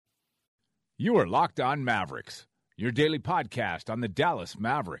You are Locked On Mavericks, your daily podcast on the Dallas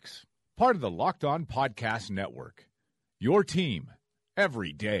Mavericks. Part of the Locked On Podcast Network, your team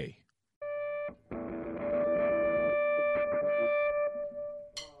every day.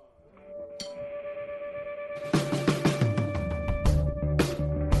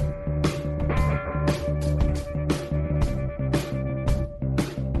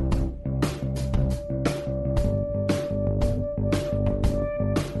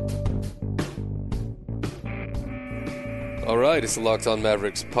 All right, it's the Locked On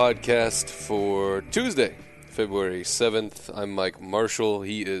Mavericks podcast for Tuesday, February 7th. I'm Mike Marshall.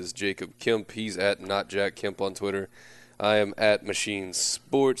 He is Jacob Kemp. He's at NotJackKemp on Twitter. I am at Machine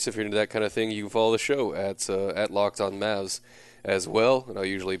Sports. If you're into that kind of thing, you can follow the show at Locked On Mavs as well. And I'll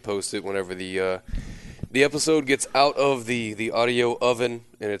usually post it whenever the episode gets out of the audio oven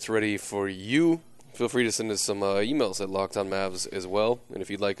and it's ready for you. Feel free to send us some emails at Locked On Mavs as well. And if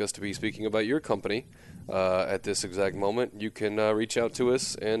you'd like us to be speaking about your company at this exact moment, you can reach out to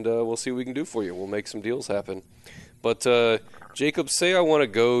us, and we'll see what we can do for you. We'll make some deals happen. But, Jacob, say I want to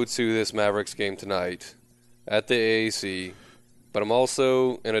go to this Mavericks game tonight at the AAC, but I'm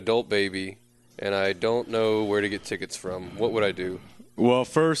also an adult baby, and I don't know where to get tickets from. What would I do? Well,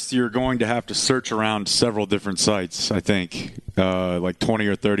 first, you're going to have to search around several different sites, I think, like 20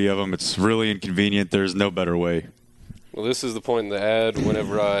 or 30 of them. It's really inconvenient. There's no better way. Well, this is the point in the ad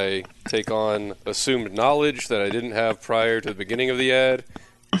whenever I take on assumed knowledge that I didn't have prior to the beginning of the ad,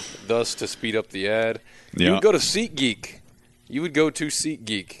 thus to speed up the ad. Yeah. You would go to SeatGeek. You would go to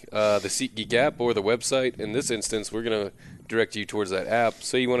SeatGeek, the SeatGeek app or the website. In this instance, we're going to direct you towards that app.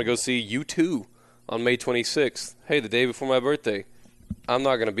 Say you want to go see U2 on May 26th. Hey, the day before my birthday. I'm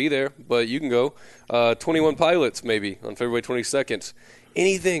not going to be there, but you can go. 21 Pilots, maybe, on February 22nd.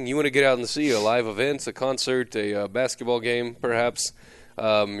 Anything you want to get out and see, a live event, a concert, a basketball game, perhaps.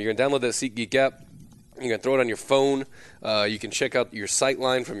 You're going to download that SeatGeek app. You're going to throw it on your phone. You can check out your sight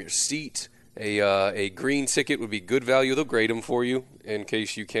line from your seat. A green ticket would be good value. They'll grade them for you in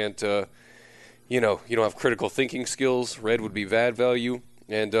case you can't, you don't have critical thinking skills. Red would be bad value.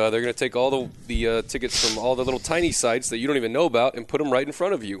 And they're going to take all the tickets from all the little tiny sites that you don't even know about and put them right in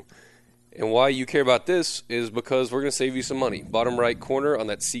front of you. And why you care about this is because we're going to save you some money. Bottom right corner on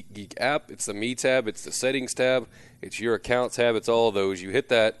that SeatGeek app, it's the Me tab, it's the Settings tab, it's your Account tab, it's all of those. You hit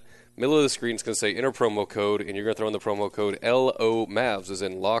that, middle of the screen is going to say enter promo code, and you're going to throw in the promo code LOMAVS, as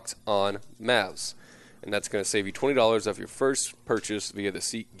in Locked On Mavs. And that's going to save you $20 off your first purchase via the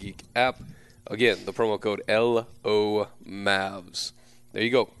SeatGeek app. Again, the promo code LOMAVS. There you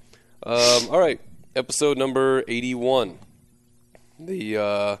go. All right, episode number 81.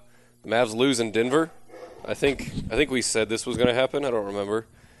 The Mavs lose in Denver. I think we said this was going to happen. I don't remember.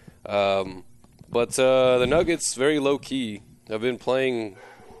 But the Nuggets, very low-key, have been playing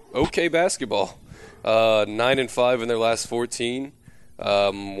okay basketball. 9-5 in their last 14.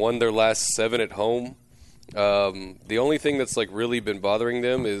 Won their last 7 at home. The only thing that's really been bothering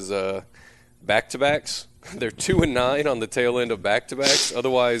them is back-to-backs. They're 2-9 on the tail end of back-to-backs.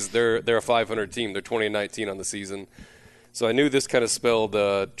 Otherwise, they're a 500 team. They're 20-19 on the season. So I knew this kind of spelled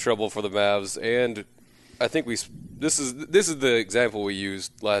trouble for the Mavs, and I think this is the example we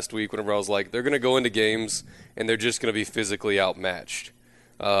used last week whenever I was like, they're going to go into games and they're just going to be physically outmatched.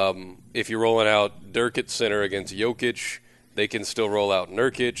 If you're rolling out Dirk at center against Jokic, they can still roll out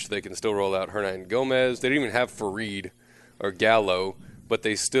Nurkic, they can still roll out Hernan Gomez. They didn't even have Fareed or Gallo, but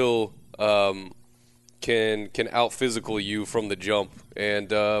they still can out-physical you from the jump. And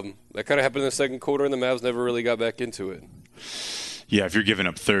that kind of happened in the second quarter, and the Mavs never really got back into it. Yeah, if you're giving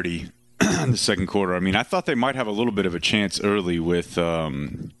up 30 in the second quarter. I mean, I thought they might have a little bit of a chance early with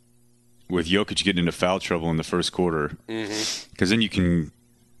Jokic getting into foul trouble in the first quarter. Because then you can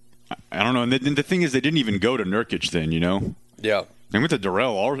 – I don't know. And the thing is, they didn't even go to Nurkic then, Yeah. They went to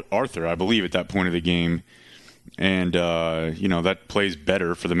Darrell Arthur, I believe, at that point of the game. And, that plays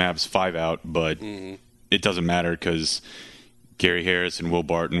better for the Mavs 5-out, but it doesn't matter because – Gary Harris and Will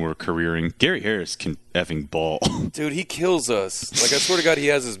Barton were careering. Gary Harris can effing ball. Dude, he kills us. I swear to God, he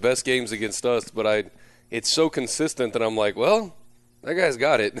has his best games against us, but it's so consistent that I'm like, well, that guy's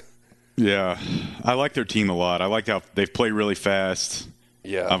got it. Yeah. I like their team a lot. I like how they've played really fast.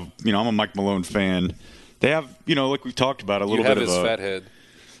 Yeah. I'm a Mike Malone fan. They have, like we've talked about, a little bit of his fat head.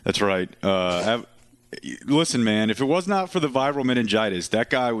 That's right. Listen, man, if it was not for the viral meningitis,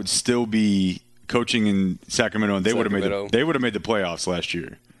 that guy would still be coaching in Sacramento, and they would have made the playoffs last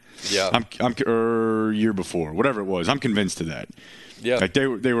year. Yeah, or year before, whatever it was. I'm convinced of that. Yeah,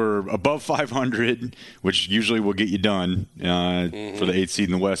 they were above 500, which usually will get you done for the 8th seed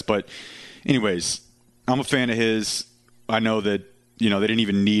in the West. But anyways, I'm a fan of his. I know that they didn't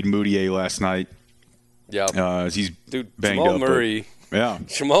even need Moutier last night. Yeah. He's Dude, banged Jamal up. Murray. Yeah.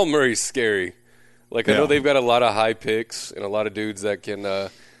 Jamal Murray's scary. Like, I know they've got a lot of high picks and a lot of dudes that can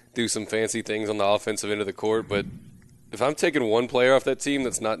do some fancy things on the offensive end of the court, but if I'm taking one player off that team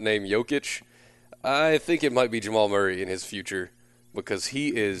that's not named Jokic, I think it might be Jamal Murray in his future because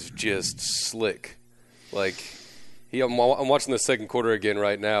he is just slick. Like, I'm watching the second quarter again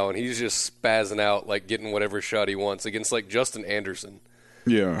right now, and he's just spazzing out, like getting whatever shot he wants against, like, Justin Anderson.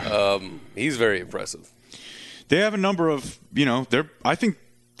 Yeah. He's very impressive. They have a number of, I think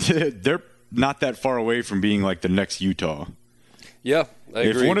they're not that far away from being like the next Utah. Yeah, I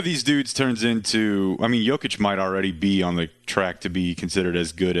agree. If one of these dudes turns into, Jokic might already be on the track to be considered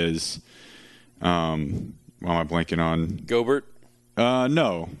as good as, why am I blanking on? Gobert?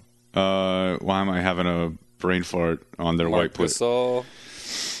 No. Why am I having a brain fart on their white plate? Gasol?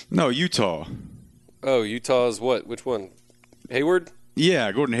 No, Utah. Oh, Utah's what? Which one? Hayward?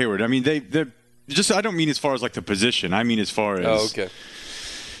 Yeah, Gordon Hayward. They're just, I don't mean as far as like the position. I mean as far as. Oh, okay.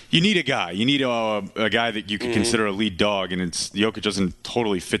 You need a guy. You need a guy that you can consider a lead dog, and Jokic doesn't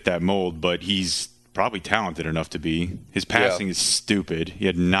totally fit that mold, but he's probably talented enough to be. His passing is stupid. He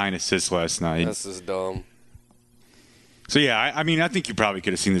had 9 assists last night. That's just dumb. So, yeah, I think you probably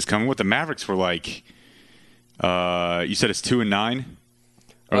could have seen this coming. What the Mavericks were like, you said it's 2-9?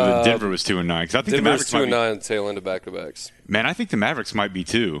 Or the Denver was 2-9? Because I think the Mavericks 2-9 at the tail end of back-to-backs. Man, I think the Mavericks might be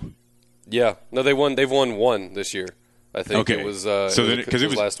 2. Yeah. No, they've won 1 this year. I think it was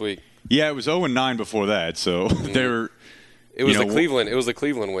last week. Yeah, it was 0-9 before that. So they're. It was the Cleveland. It was the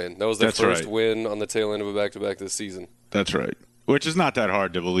Cleveland win. That was their first right. win on the tail end of a back-to-back this season. That's right. Which is not that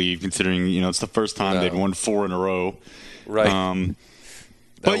hard to believe, considering it's the first time they'd won 4 in a row. Right.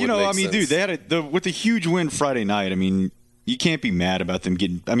 But dude, they had with the huge win Friday night. You can't be mad about them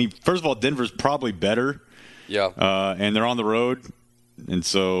getting. First of all, Denver's probably better. Yeah. And they're on the road. And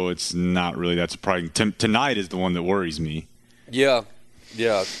so it's not really that surprising. Tonight is the one that worries me. Yeah.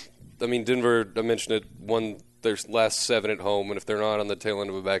 Denver, I mentioned it, won their last 7 at home, and if they're not on the tail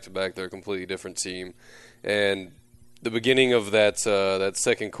end of a back-to-back, they're a completely different team. And the beginning of that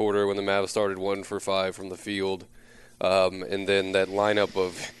second quarter when the Mavs started 1 for 5 from the field, and then that lineup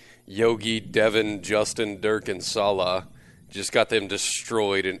of Yogi, Devin, Justin, Dirk, and Salah just got them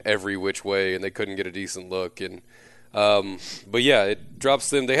destroyed in every which way, and they couldn't get a decent look. And but yeah, it drops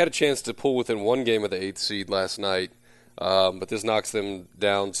them. They had a chance to pull within 1 game of the 8th seed last night, but this knocks them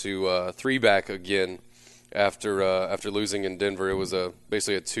down to 3 back again after losing in Denver. It was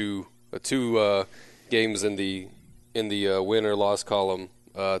basically a two games in the win or loss column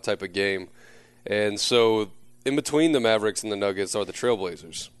type of game, and so in between the Mavericks and the Nuggets are the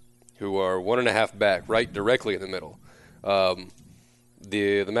Trailblazers, who are 1.5 back, right directly in the middle.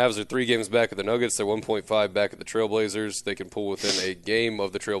 The Mavs are 3 games back at the Nuggets. They're 1.5 back at the Trailblazers. They can pull within a game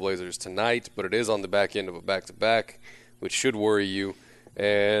of the Trailblazers tonight, but it is on the back end of a back-to-back, which should worry you.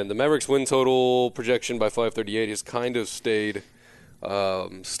 And the Mavericks' win total projection by 538 has kind of stayed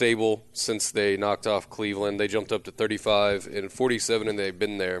stable since they knocked off Cleveland. They jumped up to 35 and 47, and they've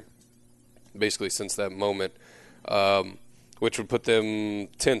been there basically since that moment, which would put them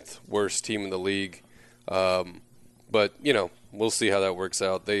 10th worst team in the league. But, we'll see how that works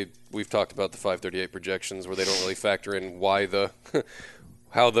out. We've talked about the 538 projections where they don't really factor in why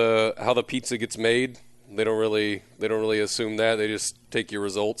how the pizza gets made. They don't really assume that. They just take your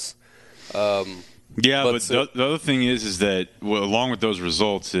results. But the other thing is that along with those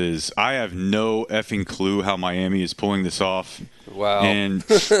results is I have no effing clue how Miami is pulling this off. Wow. And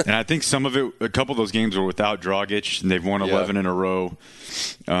I think a couple of those games were without Dragic, and they've won 11 in a row.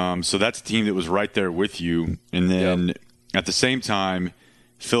 So that's a team that was right there with you. And then at the same time,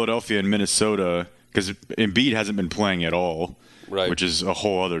 Philadelphia and Minnesota, because Embiid hasn't been playing at all, right, which is a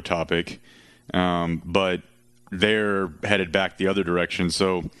whole other topic. But they're headed back the other direction.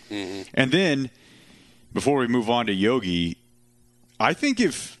 So, and then before we move on to Yogi, I actually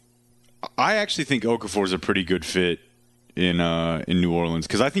think Okafor is a pretty good fit in New Orleans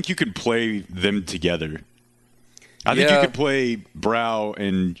because I think you could play them together. I think you could play Brow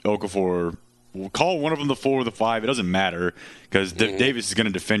and Okafor. We'll call one of them the 4 or the 5. It doesn't matter because Davis is going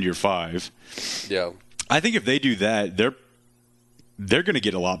to defend your 5. Yeah, I think if they do that, they're going to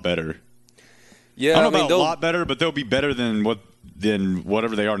get a lot better. Yeah, I don't know about a lot better, but they'll be better than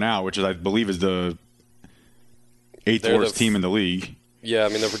whatever they are now, which I believe is the 8th worst team in the league. Yeah,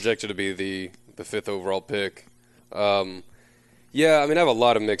 they're projected to be the 5th overall pick. I have a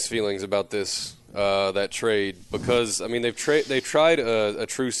lot of mixed feelings about that trade because they tried a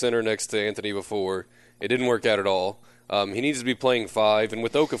true center next to Anthony before. It didn't work out at all. He needs to be playing 5, and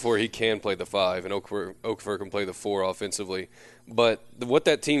with Okafor, he can play the 5, and Okafor can play the 4 offensively. But what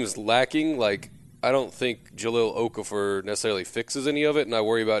that team's lacking, like, I don't think Jahlil Okafor necessarily fixes any of it, and I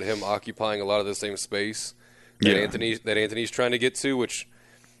worry about him occupying a lot of the same space that Anthony's trying to get to, which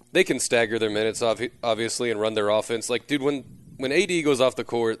they can stagger their minutes, obviously, and run their offense. Like, dude, when AD goes off the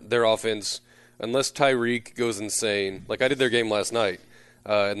court, their offense, unless Tyreek goes insane, like I did their game last night,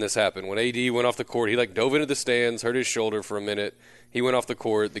 and this happened. When AD went off the court, he like dove into the stands, hurt his shoulder for a minute. He went off the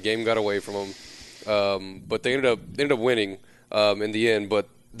court. The game got away from him, but they ended up winning in the end. But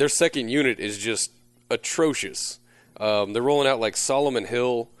their second unit is just atrocious. They're rolling out like Solomon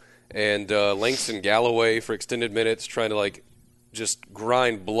Hill and Langston Galloway for extended minutes, trying to like just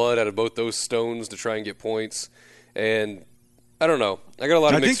grind blood out of both those stones to try and get points. And I don't know. I got a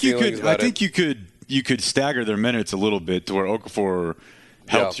lot of mixed feelings about it. I think you could stagger their minutes a little bit to where Okafor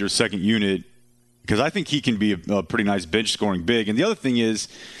helps your second unit, because I think he can be a pretty nice bench scoring big. And the other thing is,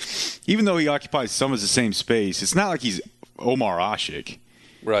 even though he occupies some of the same space, it's not like he's Omar Ashik.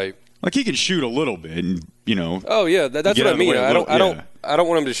 Right. Like he can shoot a little bit, and Oh yeah, that's what I mean. I don't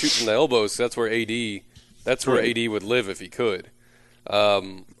want him to shoot from the elbows. That's where AD would live if he could. I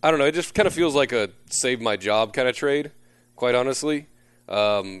don't know. It just kind of feels like a save my job kind of trade, quite honestly.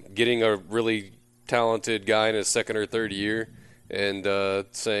 Getting a really talented guy in his second or third year and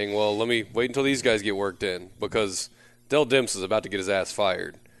saying, well, let me wait until these guys get worked in, because Dell Demps is about to get his ass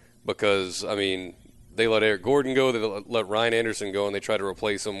fired because, I mean, they let Eric Gordon go, they let Ryan Anderson go, and they try to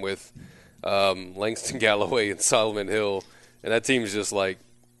replace him with Langston Galloway and Solomon Hill. And that team's just like,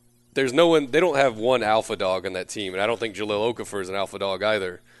 there's no one. They don't have one alpha dog on that team, and I don't think Jahlil Okafor is an alpha dog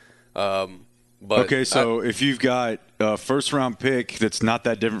either. But okay, so if you've got a first-round pick that's not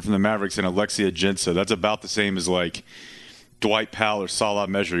that different from the Mavericks and Alexia Ajinça, that's about the same as like Dwight Powell or Salah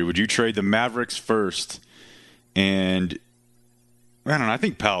Mejri. Would you trade the Mavericks first? And I don't know. I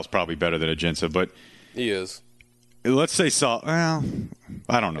think Powell's probably better than Ajinça, but he is. Let's say Salah. Well,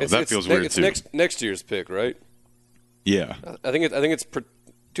 I don't know. That feels weird too. It's next year's pick, right? Yeah. I think it's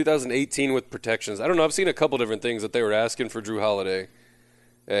 2018 with protections. I don't know. I've seen a couple different things that they were asking for Drew Holiday,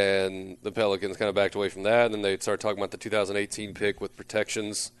 and the Pelicans kind of backed away from that. And then they started talking about the 2018 pick with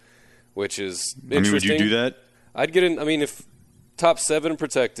protections, which is interesting. Would you do that? I'd get in. I mean, if top 7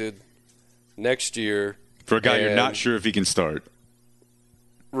 protected next year for a guy you're not sure if he can start,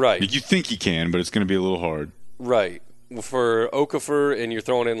 right? You think he can, but it's going to be a little hard, right? For Okafor, and you're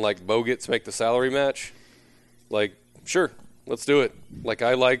throwing in like Bogut to make the salary match, like sure. Let's do it. Like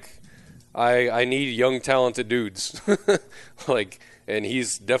I need young, talented dudes. And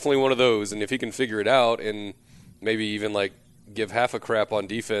he's definitely one of those. And if he can figure it out and maybe even like give half a crap on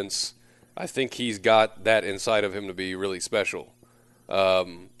defense, I think he's got that inside of him to be really special.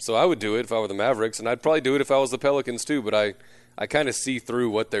 So I would do it if I were the Mavericks, and I'd probably do it if I was the Pelicans too. But I kind of see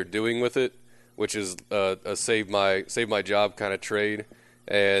through what they're doing with it, which is a save my job kind of trade.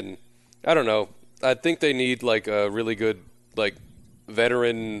 And I don't know. I think they need like a really good like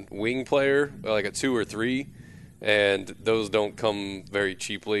veteran wing player, like a 2 or 3, and those don't come very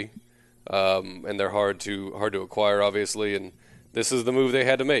cheaply, and they're hard to acquire, obviously. And this is the move they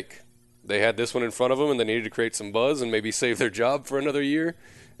had to make. They had this one in front of them, and they needed to create some buzz and maybe save their job for another year,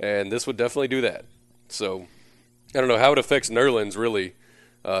 and this would definitely do that. So I don't know how it affects Nerlens. Really,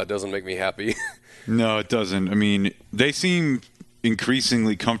 doesn't make me happy. No, it doesn't. I mean, they seem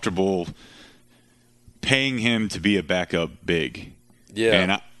increasingly comfortable paying him to be a backup big.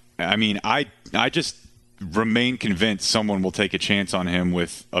 Yeah. And I just remain convinced someone will take a chance on him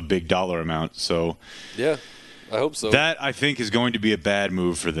with a big dollar amount. So yeah, I hope so. That I think is going to be a bad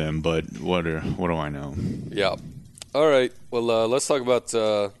move for them, but what do I know? Yeah. All right. Well, let's talk about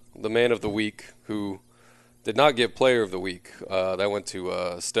the man of the week who did not get player of the week. That went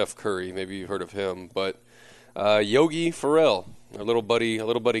to Steph Curry. Maybe you've heard of him, but Yogi Ferrell, our little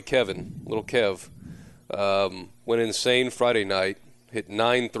buddy Kevin, little Kev. Went insane Friday night, hit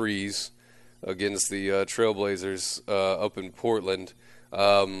 9 threes against the Trailblazers up in Portland.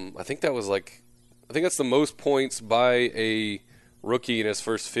 I think that's the most points by a rookie in his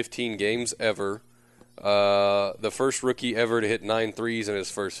first 15 games ever. The first rookie ever to hit 9 threes in his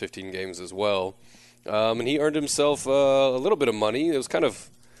first 15 games as well. And he earned himself a little bit of money. It was kind of,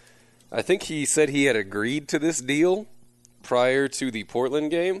 I think he said he had agreed to this deal prior to the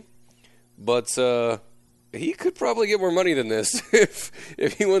Portland game, but he could probably get more money than this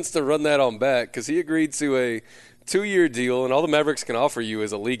if he wants to run that on back, because he agreed to a 2-year deal, and all the Mavericks can offer you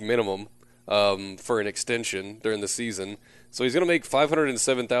is a league minimum for an extension during the season. So he's going to make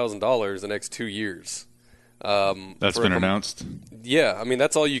 $507,000 the next 2 years. That's been announced? Yeah, I mean,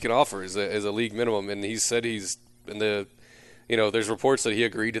 that's all you can offer is a league minimum, and he said he's there's reports that he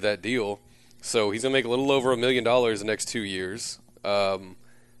agreed to that deal. So he's going to make a little over $1 million the next 2 years.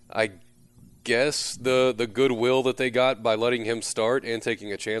 I guess the goodwill that they got by letting him start and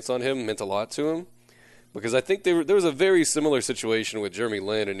taking a chance on him meant a lot to him. Because I think there was a very similar situation with Jeremy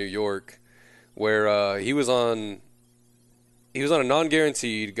Lin in New York where he was on a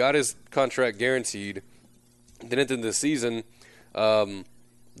non-guaranteed, got his contract guaranteed, then at the end of the season,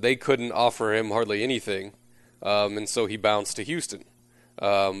 they couldn't offer him hardly anything, and so he bounced to Houston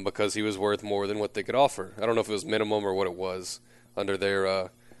because he was worth more than what they could offer. I don't know if it was minimum or what it was under their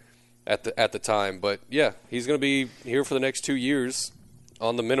at the time, but yeah, he's going to be here for the next 2 years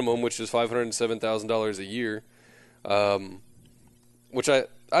on the minimum, which is $507,000 a year, which I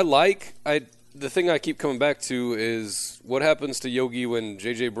like. The thing I keep coming back to is what happens to Yogi when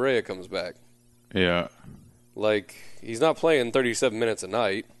J.J. Barea comes back. Yeah. Like, he's not playing 37 minutes a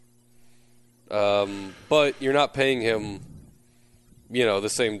night, but you're not paying him, the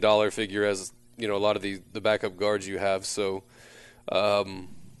same dollar figure as, a lot of the backup guards you have. So, I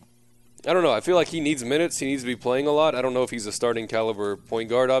don't know. I feel like he needs minutes. He needs to be playing a lot. I don't know if he's a starting caliber point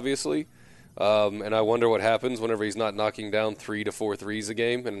guard, obviously. And I wonder what happens whenever he's not knocking down 3 to 4 threes a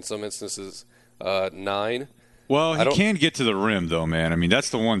game, and in some instances 9. Well, he can get to the rim, though, man. I mean, that's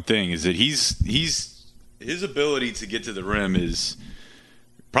the one thing is that his ability to get to the rim is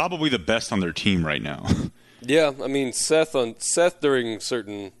probably the best on their team right now. Yeah, I mean, Seth during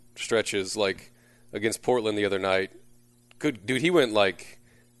certain stretches, like against Portland the other night, good dude. He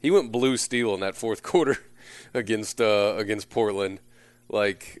went blue steel in that fourth quarter against Portland.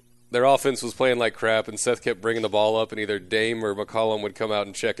 Like, their offense was playing like crap, and Seth kept bringing the ball up, and either Dame or McCollum would come out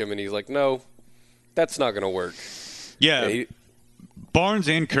and check him, and he's like, no, that's not going to work. Yeah, Barnes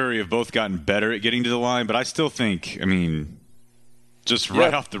and Curry have both gotten better at getting to the line, but I still think, just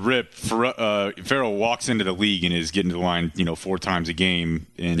right off the rip, Farrell walks into the league and is getting to the line, 4 times a game.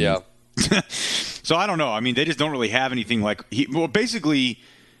 And yeah. So I don't know. I mean, they just don't really have anything like basically –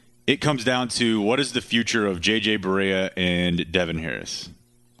 it comes down to what is the future of J.J. Barea and Devin Harris.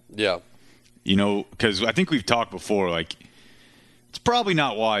 Yeah. Because I think we've talked before, like, it's probably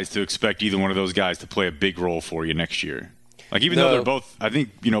not wise to expect either one of those guys to play a big role for you next year. Like, even though they're both, I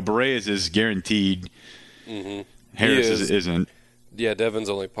think, Barea's is guaranteed. Mm-hmm. Harris isn't. Yeah, Devin's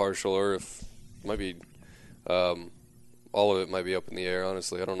only partial, or if might be all of it might be up in the air,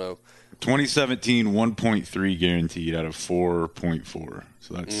 honestly. I don't know. 2017, 1.3 guaranteed out of 4.4.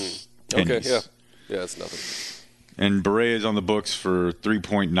 So that's pennies. Okay, yeah, that's nothing. And Barea is on the books for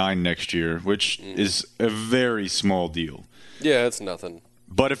 3.9 next year, which is a very small deal. Yeah, it's nothing.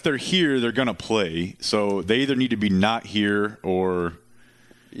 But if they're here, they're going to play. So they either need to be not here or.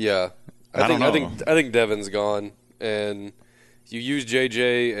 Yeah, I think Devin's gone, and you use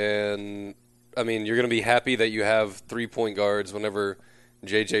JJ, and you're going to be happy that you have 3-point guards whenever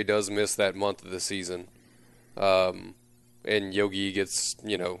JJ does miss that month of the season. And Yogi gets,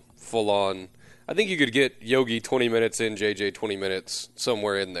 full on. I think you could get Yogi 20 minutes in, JJ 20 minutes,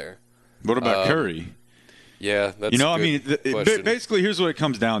 somewhere in there. What about Curry? Yeah, that's basically here's what it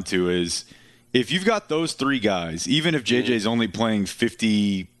comes down to is if you've got those 3 guys, even if JJ's only playing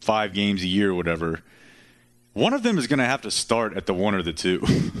 55 games a year or whatever, one of them is going to have to start at the 1 or the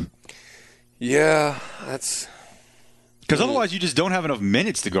 2. Yeah, that's... Because otherwise you just don't have enough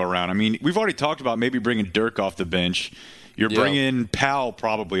minutes to go around. I mean, we've already talked about maybe bringing Dirk off the bench. You're bringing Powell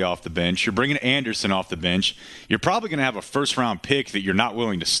probably off the bench. You're bringing Anderson off the bench. You're probably going to have a first-round pick that you're not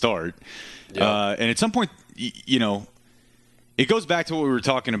willing to start. Yeah. And at some point, it goes back to what we were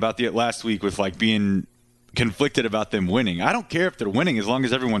talking about last week with, like, being conflicted about them winning. I don't care if they're winning as long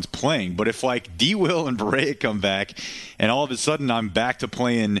as everyone's playing. But if, like, D-Will and Barea come back and all of a sudden I'm back to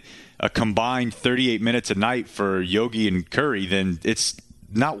playing a combined 38 minutes a night for Yogi and Curry, then it's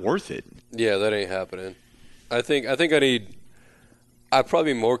not worth it. Yeah, that ain't happening. I'm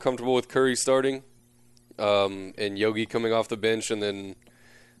probably more comfortable with Curry starting and Yogi coming off the bench, and then,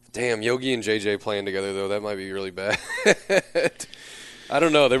 damn, Yogi and JJ playing together, though, that might be really bad. I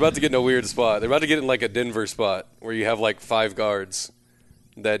don't know. They're about to get in a weird spot. They're about to get in, like, a Denver spot where you have, like, 5 guards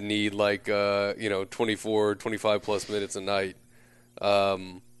that need, like, 24, 25-plus minutes a night.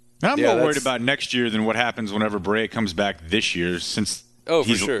 I'm more worried about next year than what happens whenever Barea comes back this year, since for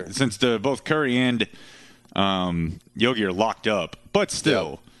sure. Since both Curry and Yogi are locked up. But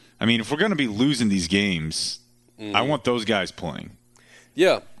still, if we're going to be losing these games, I want those guys playing.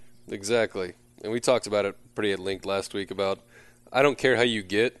 Yeah, exactly. And we talked about it pretty at length last week about I don't care how you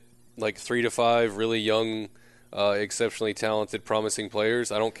get like 3 to 5 really young, exceptionally talented, promising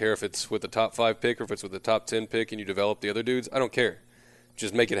players. I don't care if it's with the top 5 pick or if it's with the top 10 pick and you develop the other dudes. I don't care.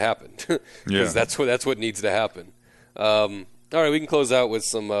 Just make it happen because that's what needs to happen. All right, we can close out with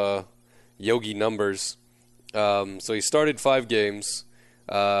some Yogi numbers. So he started 5 games.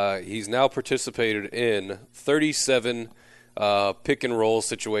 He's now participated in 37 pick-and-roll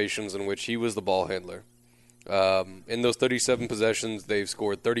situations in which he was the ball handler. In those 37 possessions, they've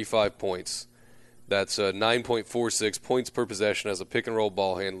scored 35 points. That's 9.46 points per possession as a pick-and-roll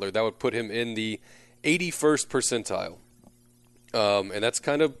ball handler. That would put him in the 81st percentile. And that's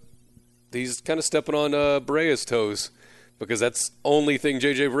he's kind of stepping on Barea's toes, because that's the only thing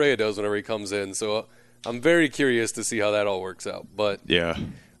J.J. Barea does whenever he comes in. So I'm very curious to see how that all works out. But yeah.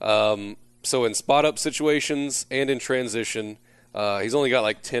 So in spot-up situations and in transition, he's only got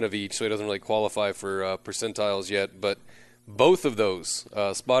like 10 of each, so he doesn't really qualify for percentiles yet. But both of those,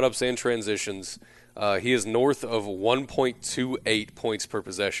 spot-ups and transitions, he is north of 1.28 points per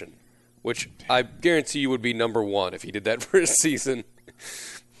possession, which I guarantee you would be number 1 if he did that for a season.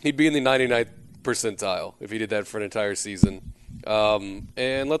 He'd be in the 99th percentile if he did that for an entire season.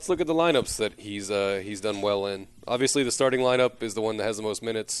 And let's look at the lineups that he's done well in. Obviously, the starting lineup is the one that has the most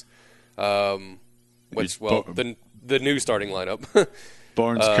minutes. The new starting lineup.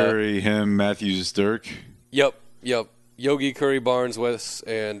 Barnes, Curry, him, Matthews, Dirk. Yep. Yogi, Curry, Barnes, Wes,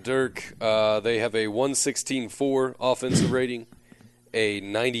 and Dirk. They have a 116.4 offensive rating, a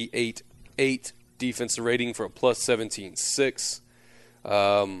 98.8 defensive rating for a plus 17.6.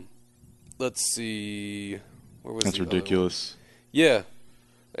 Let's see. Where was That's ridiculous. Yeah.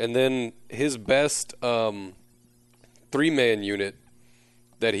 And then his best 3-man unit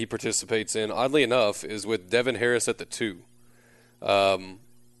that he participates in, oddly enough, is with Devin Harris at the 2.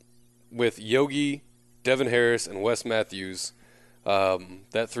 With Yogi, Devin Harris, and Wes Matthews, that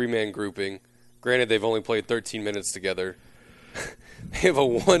 3-man grouping. Granted, they've only played 13 minutes together. They have a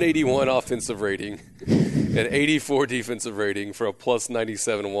 181 offensive rating, an 84 defensive rating for a plus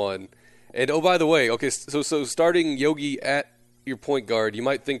 97.1. And, oh, by the way, okay, so starting Yogi at your point guard, you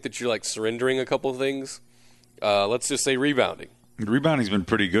might think that you're, like, surrendering a couple things. Let's just say rebounding. Rebounding's been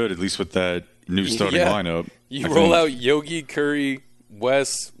pretty good, at least with that new starting lineup. You roll out Yogi, Curry,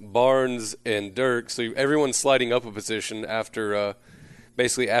 Wes, Barnes, and Dirk, so everyone's sliding up a position after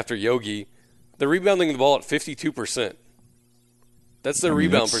basically after Yogi. They're rebounding the ball at 52%. That's their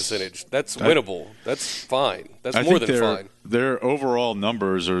rebound percentage. That's winnable. That's fine. That's more than fine. Their overall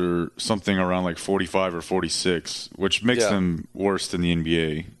numbers are something around like 45 or 46, which makes them worse than the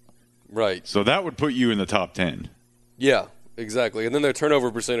NBA. Right. So that would put you in the top 10. Yeah, exactly. And then their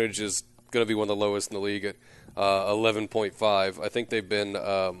turnover percentage is going to be one of the lowest in the league at 11.5. I think they've been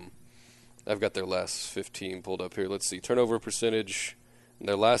I've got their last 15 pulled up here. Let's see. Turnover percentage in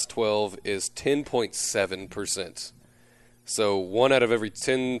their last 12 is 10.7%. So 1 out of every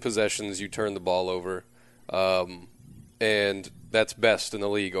 10 possessions you turn the ball over, and that's best in the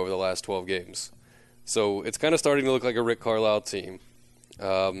league over the last 12 games. So it's kind of starting to look like a Rick Carlisle team,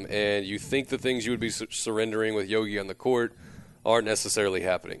 and you think the things you would be surrendering with Yogi on the court aren't necessarily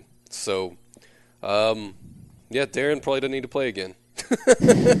happening. So, Darren probably doesn't need to play again.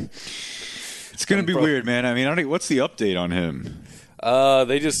 It's going to be weird, man. I mean, what's the update on him?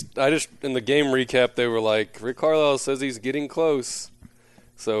 I just in the game recap, they were like, Rick Carlisle says he's getting close.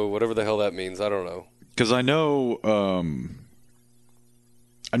 So whatever the hell that means, I don't know. Because I know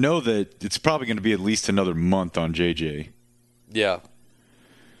that it's probably going to be at least another month on JJ. Yeah.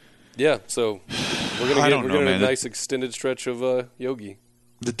 So we're gonna get a nice extended stretch of Yogi.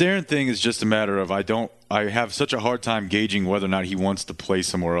 The Darren thing is just a matter of I have such a hard time gauging whether or not he wants to play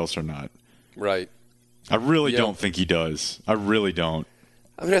somewhere else or not. Right. I really don't think he does. I really don't.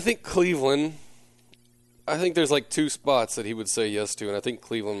 I mean, I think Cleveland. I think there's like 2 spots that he would say yes to, and I think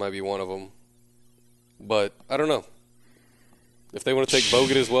Cleveland might be one of them. But I don't know. If they want to take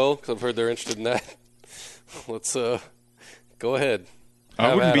Bogut as well, because I've heard they're interested in that, let's go ahead.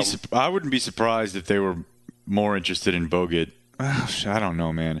 I wouldn't be surprised if they were more interested in Bogut. I don't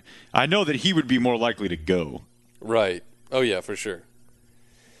know, man. I know that he would be more likely to go. Right. Oh yeah, for sure.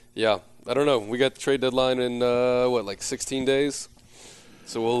 Yeah. I don't know. We got the trade deadline in 16 days,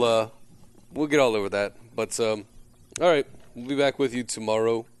 so we'll get all over that. But all right, we'll be back with you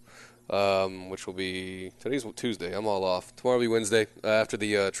tomorrow, which will be today's Tuesday. I'm all off. Tomorrow will be Wednesday after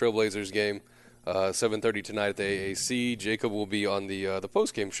the Trailblazers game, 7:30 tonight at the AAC. Jacob will be on the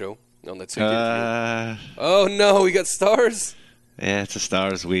post game show on the ticket. Oh no, we got Stars. Yeah, it's a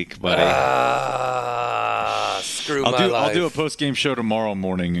Stars week, buddy. Screw my life. I'll do a post-game show tomorrow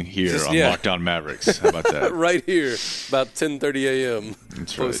morning here on Locked On Mavericks. How about that? Right here, about 10:30 a.m.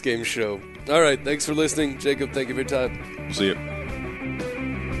 Post-game show. All right, thanks for listening. Jacob, thank you for your time. See you.